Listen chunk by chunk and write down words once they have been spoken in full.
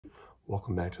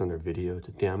Welcome back to another video.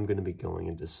 Today I'm going to be going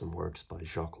into some works by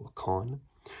Jacques Lacan.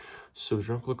 So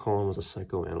Jacques Lacan was a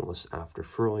psychoanalyst after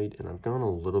Freud, and I've gone a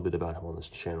little bit about him on this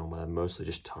channel, but I've mostly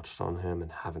just touched on him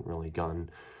and haven't really gone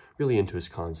into his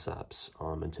concepts.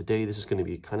 And today this is going to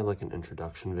be kind of like an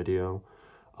introduction video,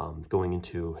 going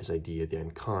into his idea of the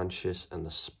unconscious and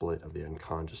the split of the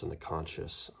unconscious and the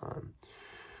conscious.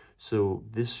 So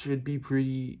this should be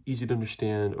pretty easy to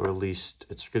understand, or at least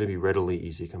it's going to be readily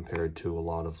easy compared to a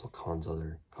lot of Lacan's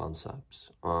other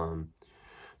concepts.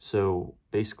 So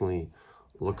basically,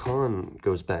 Lacan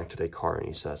goes back to Descartes and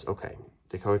he says, okay,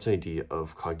 Descartes' idea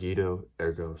of cogito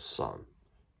ergo sum.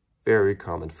 Very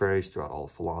common phrase throughout all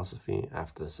of philosophy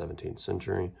after the 17th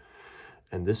century.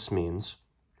 And this means,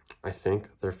 I think,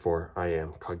 therefore I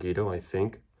am. Cogito, I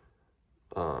think.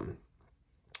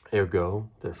 Ergo,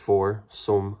 therefore,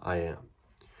 sum, I am.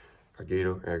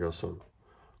 Cogito, ergo, sum.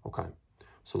 Okay.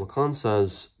 So Lacan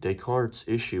says Descartes'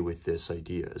 issue with this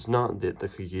idea is not that the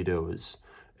cogito is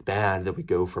bad, that we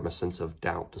go from a sense of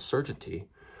doubt to certainty,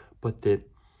 but that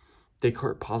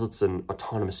Descartes posits an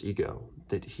autonomous ego,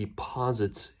 that he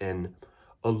posits an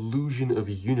illusion of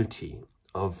unity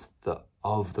of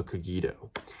the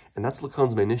cogito. And that's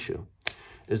Lacan's main issue,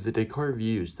 is that Descartes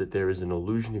views that there is an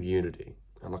illusion of unity.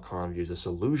 And Lacan views this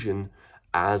illusion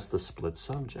as the split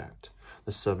subject,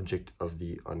 the subject of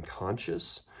the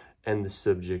unconscious and the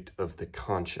subject of the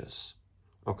conscious,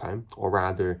 okay? Or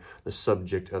rather, the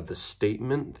subject of the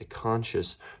statement, the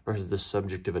conscious, versus the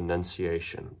subject of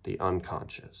enunciation, the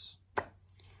unconscious.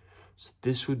 So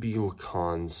this would be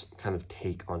Lacan's kind of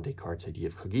take on Descartes' idea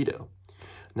of cogito.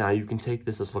 Now, you can take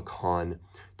this as Lacan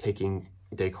taking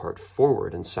Descartes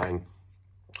forward and saying,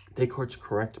 Descartes'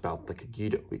 correct about the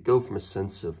cogito. We go from a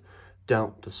sense of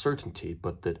doubt to certainty,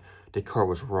 but that Descartes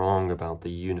was wrong about the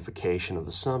unification of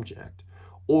the subject.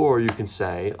 Or you can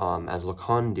say, as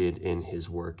Lacan did in his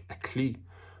work Écrits,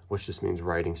 which just means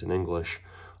writings in English,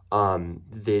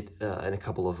 that in a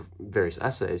couple of various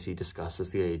essays, he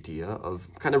discusses the idea of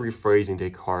kind of rephrasing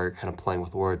Descartes, kind of playing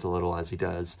with words a little as he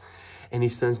does. And he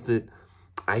says that,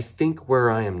 I think where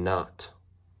I am not.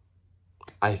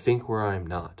 I think where I am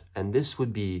not. And this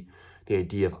would be the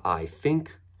idea of I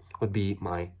think would be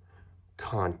my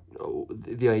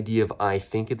the idea of I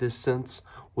think in this sense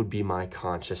would be my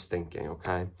conscious thinking,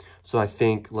 okay? So I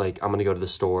think, like, I'm going to go to the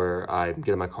store. I'm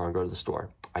getting my car and go to the store.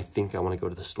 I think I want to go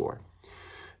to the store.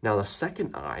 Now, the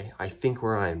second I think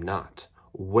where I am not.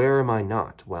 Where am I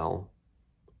not? Well,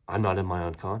 I'm not in my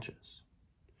unconscious.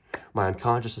 My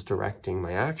unconscious is directing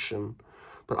my action,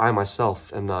 but I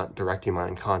myself am not directing my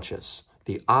unconscious.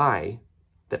 The I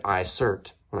that I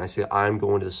assert when I say I'm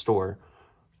going to the store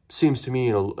seems to me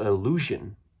an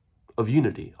illusion of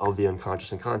unity of the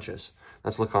unconscious and conscious.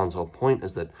 That's Lacan's whole point,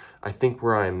 is that I think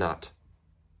where I am not.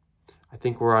 I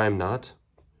think where I am not,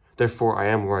 therefore I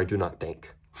am where I do not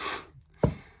think.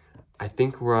 I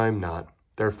think where I am not,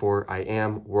 therefore I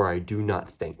am where I do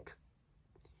not think.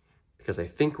 Because I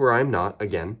think where I'm not,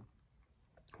 again,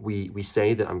 we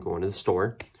say that I'm going to the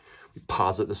store. We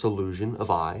posit this illusion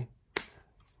of I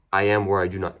am where I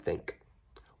do not think.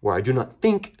 Where I do not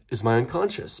think is my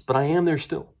unconscious, but I am there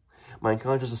still. My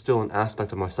unconscious is still an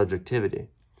aspect of my subjectivity.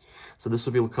 So this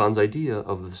would be Lacan's idea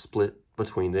of the split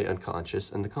between the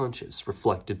unconscious and the conscious,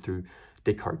 reflected through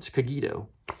Descartes' cogito.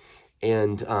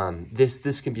 And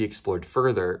this can be explored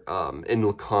further in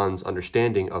Lacan's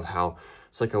understanding of how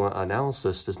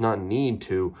psychoanalysis does not need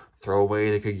to throw away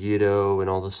the cogito and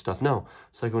all this stuff. No,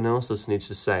 psychoanalysis needs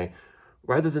to say,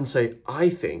 rather than say, I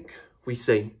think, we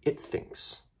say, it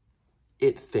thinks.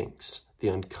 It thinks. The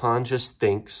unconscious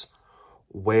thinks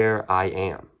where I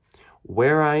am.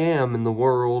 Where I am in the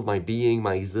world, my being,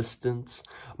 my existence,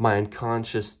 my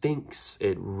unconscious thinks.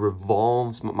 It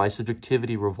revolves, my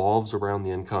subjectivity revolves around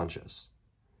the unconscious.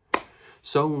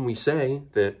 So when we say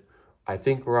that I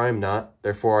think where I am not,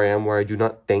 therefore I am where I do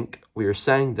not think, we are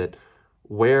saying that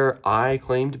where I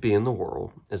claim to be in the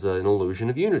world is an illusion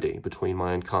of unity between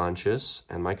my unconscious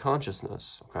and my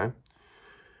consciousness, okay?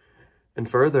 And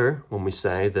further, when we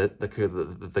say that the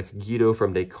cogito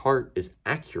from Descartes is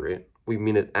accurate, we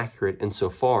mean it accurate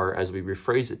insofar as we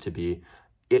rephrase it to be,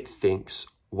 it thinks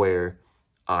where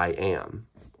I am,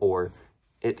 or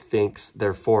it thinks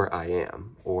therefore I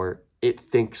am, or it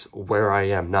thinks where I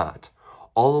am not.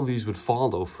 All of these would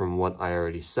follow from what I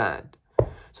already said.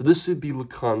 So this would be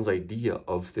Lacan's idea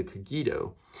of the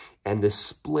cogito and the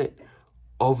split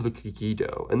of the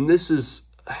cogito. And this is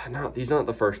he's not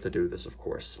the first to do this, of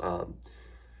course.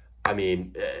 I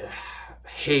mean,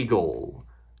 Hegel,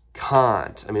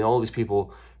 Kant, I mean, all these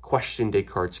people question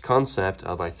Descartes' concept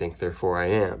of I think, therefore I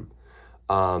am.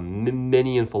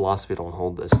 Many in philosophy don't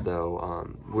hold this, though.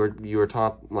 You were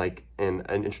taught, like, in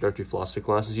introductory philosophy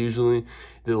classes usually,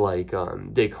 that, like,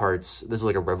 Descartes, this is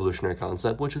like a revolutionary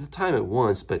concept, which at the time it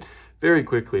was, but very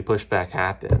quickly pushback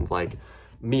happened. Like,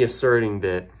 me asserting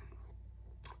that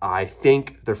I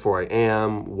think, therefore I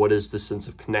am, what is the sense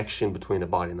of connection between the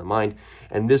body and the mind?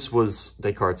 And this was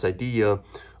Descartes' idea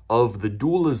of the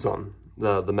dualism.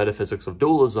 The metaphysics of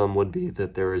dualism would be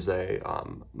that there is a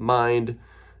mind,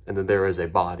 and then there is a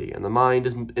body, and the mind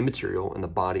is immaterial, and the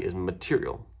body is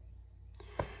material.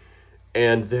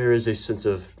 And there is a sense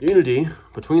of unity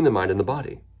between the mind and the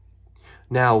body.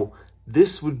 Now,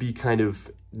 this would be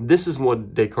this is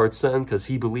what Descartes said, because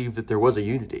he believed that there was a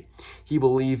unity. He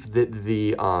believed that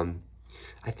the,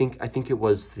 I think it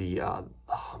was the,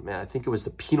 I think it was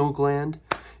the pineal gland.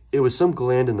 It was some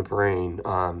gland in the brain,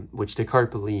 which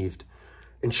Descartes believed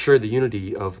ensured the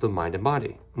unity of the mind and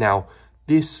body. Now,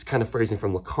 this kind of phrasing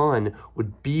from Lacan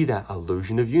would be that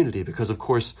illusion of unity, because of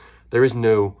course there is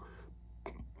no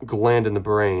gland in the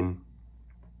brain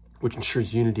which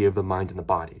ensures unity of the mind and the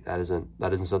body. That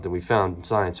isn't something we found in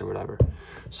science or whatever.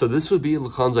 So this would be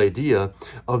Lacan's idea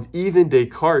of even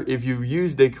Descartes. If you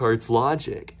use Descartes'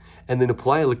 logic and then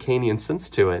apply a Lacanian sense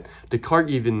to it,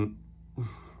 Descartes even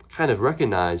kind of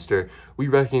recognized, or we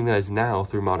recognize now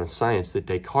through modern science, that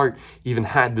Descartes even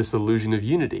had this illusion of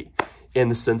unity, in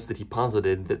the sense that he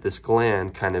posited that this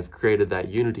gland kind of created that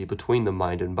unity between the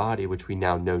mind and body, which we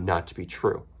now know not to be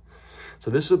true.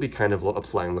 So this would be kind of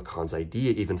applying Lacan's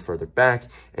idea even further back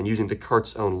and using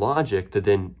Descartes' own logic to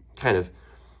then kind of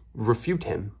refute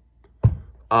him.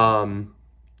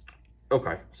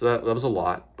 Okay, so that was a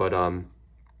lot, but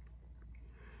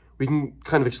we can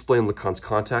kind of explain Lacan's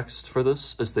context for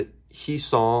this, is that he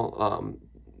saw,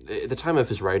 at the time of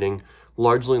his writing,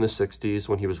 largely in the 60s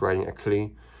when he was writing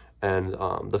Écrit, and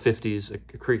the 50s,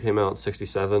 Écrit came out in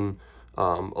 67. A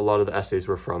lot of the essays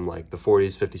were from like the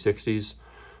 40s, 50s, 60s.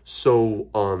 So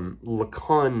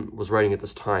Lacan was writing at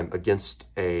this time against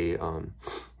a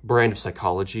brand of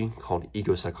psychology called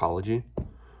ego psychology,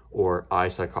 or I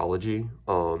psychology.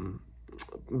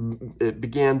 It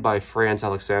began by Franz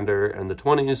Alexander in the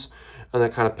 20s, and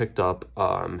that kind of picked up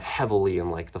heavily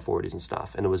in like the 40s and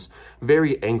stuff. And it was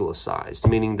very anglicized,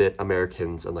 meaning that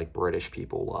Americans and like British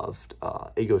people loved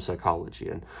ego psychology.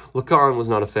 And Lacan was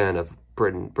not a fan of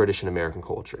British and American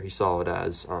culture. He saw it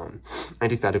as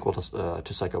antithetical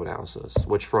to psychoanalysis,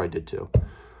 which Freud did too.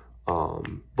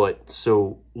 But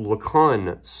so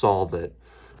Lacan saw that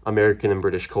American and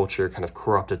British culture kind of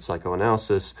corrupted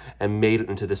psychoanalysis and made it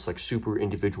into this like super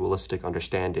individualistic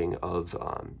understanding of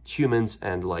humans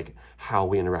and like how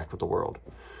we interact with the world.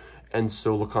 And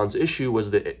so Lacan's issue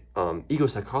was that ego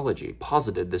psychology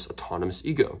posited this autonomous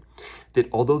ego, that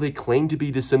although they claim to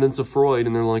be descendants of Freud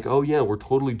and they're like, oh yeah, we're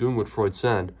totally doing what Freud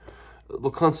said,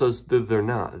 Lacan says that they're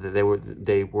not, that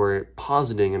they were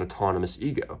positing an autonomous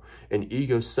ego, an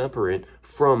ego separate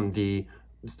from the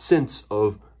sense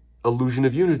of illusion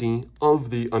of unity of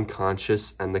the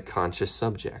unconscious and the conscious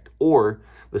subject, or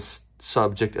the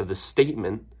subject of the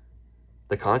statement,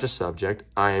 the conscious subject,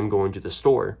 I am going to the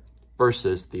store,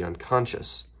 versus the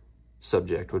unconscious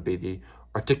subject would be the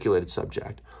articulated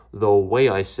subject, the way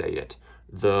I say it,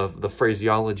 the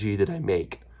phraseology that I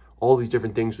make. All these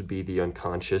different things would be the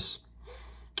unconscious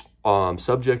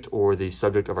subject or the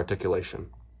subject of articulation.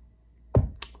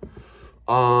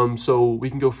 So we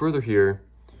can go further here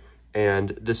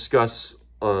and discuss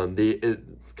the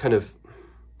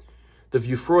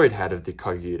view Freud had of the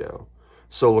cogito.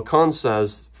 So Lacan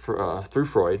says, through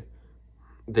Freud,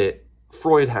 that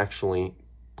Freud actually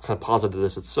kind of posited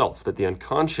this itself, that the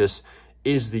unconscious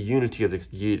is the unity of the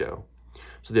cogito.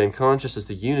 So the unconscious is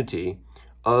the unity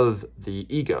of the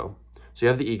ego. So you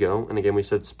have the ego, and again we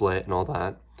said split and all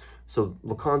that. So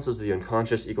Lacan says the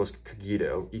unconscious equals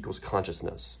cogito equals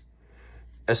consciousness.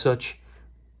 As such,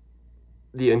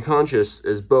 the unconscious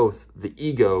is both the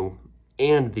ego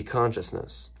and the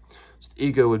consciousness. So the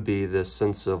ego would be this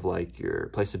sense of like your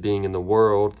place of being in the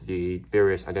world, the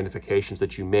various identifications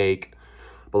that you make.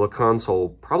 But Lacan's whole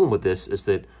problem with this is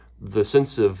that the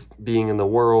sense of being in the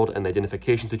world and the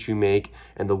identifications that you make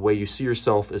and the way you see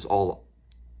yourself is all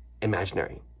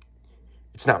imaginary.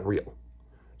 It's not real.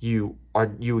 You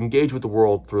engage with the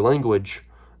world through language,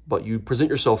 but you present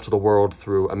yourself to the world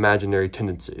through imaginary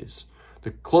tendencies.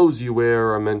 The clothes you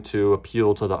wear are meant to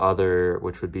appeal to the other,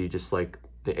 which would be just like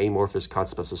the amorphous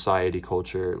concept of society,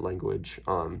 culture, language,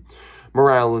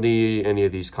 morality, any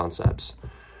of these concepts.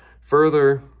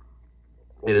 Further,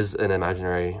 it is an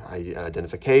imaginary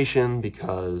identification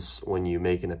because when you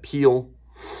make an appeal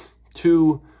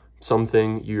to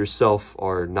something, you yourself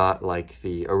are not like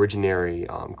the originary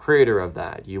creator of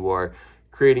that. You are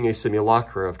creating a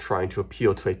simulacra of trying to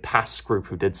appeal to a past group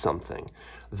who did something.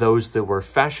 Those that were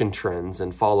fashion trends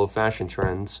and follow fashion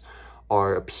trends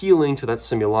are appealing to that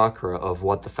simulacra of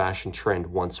what the fashion trend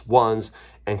once was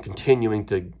and continuing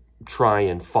to try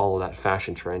and follow that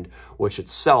fashion trend, which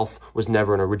itself was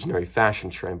never an originary fashion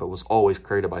trend, but was always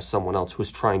created by someone else who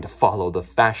was trying to follow the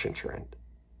fashion trend.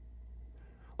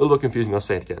 A little bit confusing, I'll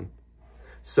say it again.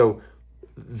 So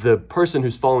the person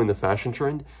who's following the fashion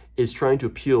trend is trying to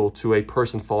appeal to a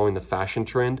person following the fashion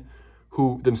trend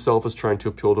who themselves is trying to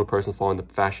appeal to a person following the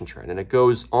fashion trend. And it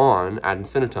goes on ad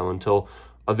infinitum until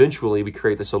eventually we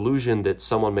create this illusion that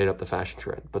someone made up the fashion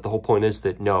trend. But the whole point is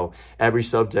that no, every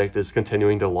subject is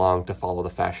continuing to long to follow the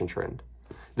fashion trend.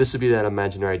 This would be that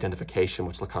imaginary identification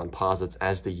which Lacan posits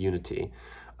as the unity,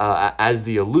 as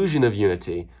the illusion of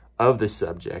unity of the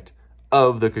subject,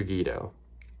 of the cogito.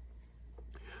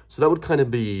 So that would kind of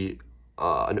be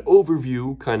an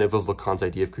overview kind of Lacan's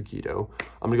idea of cogito.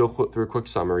 I'm going to go through a quick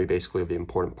summary basically of the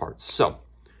important parts. So,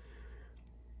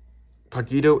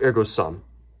 cogito ergo sum.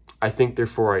 I think,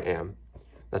 therefore I am.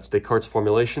 That's Descartes'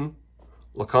 formulation.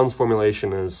 Lacan's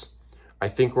formulation is, I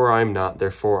think where I am not,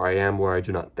 therefore I am where I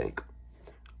do not think.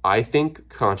 I think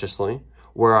consciously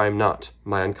where I am not,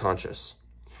 my unconscious.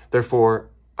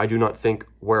 Therefore, I do not think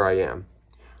where I am.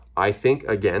 I think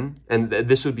again, and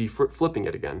this would be flipping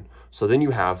it again. So then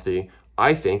you have the,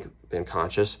 I think, the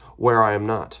unconscious, where I am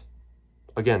not.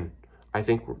 Again, I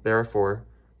think, therefore,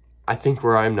 I think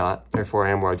where I am not, therefore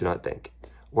I am where I do not think.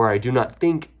 Where I do not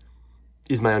think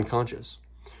is my unconscious.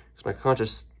 Because my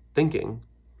conscious thinking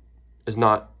is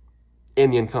not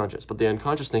in the unconscious, but the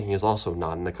unconscious thinking is also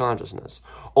not in the consciousness.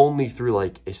 Only through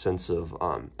like a sense of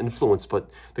influence, but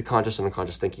the conscious and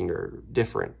unconscious thinking are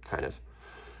different, kind of.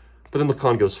 But then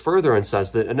Lacan goes further and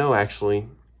says that, no, actually,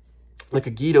 the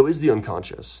cogito is the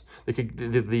unconscious.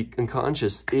 The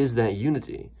unconscious is that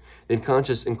unity. The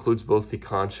unconscious includes both the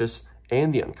conscious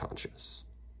and the unconscious.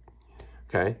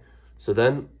 Okay? So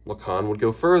then Lacan would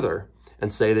go further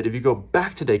and say that if you go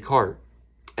back to Descartes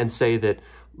and say that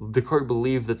Descartes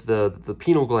believed that the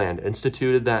pineal gland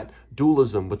instituted that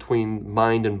dualism between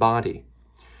mind and body,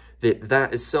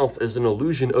 that itself is an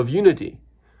illusion of unity.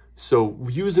 So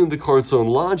using Descartes' own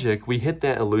logic, we hit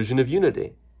that illusion of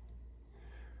unity.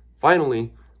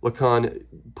 Finally, Lacan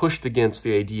pushed against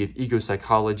the idea of ego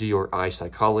psychology or I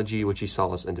psychology, which he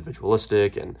saw as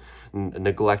individualistic, and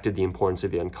neglected the importance of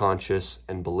the unconscious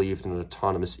and believed in an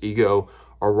autonomous ego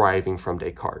arriving from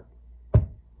Descartes.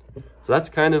 So that's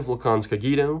kind of Lacan's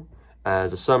cogito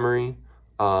as a summary.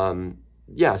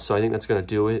 Yeah, so I think that's going to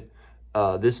do it.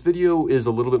 This video is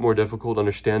a little bit more difficult to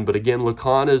understand, but again,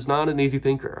 Lacan is not an easy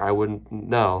thinker. I wouldn't,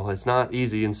 no, it's not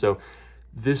easy. And so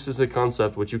this is a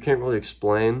concept which you can't really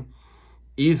explain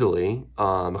easily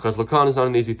because Lacan is not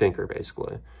an easy thinker,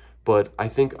 basically. But I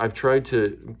think I've tried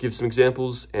to give some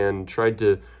examples and tried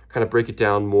to kind of break it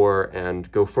down more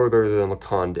and go further than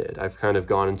Lacan did. I've kind of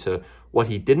gone into what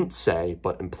he didn't say,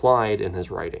 but implied in his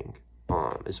writing,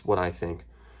 is what I think.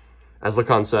 As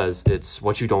Lacan says, it's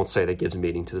what you don't say that gives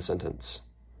meaning to the sentence.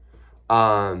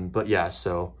 But yeah,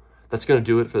 so that's going to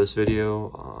do it for this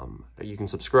video. You can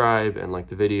subscribe and like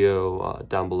the video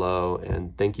down below,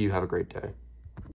 and thank you. Have a great day.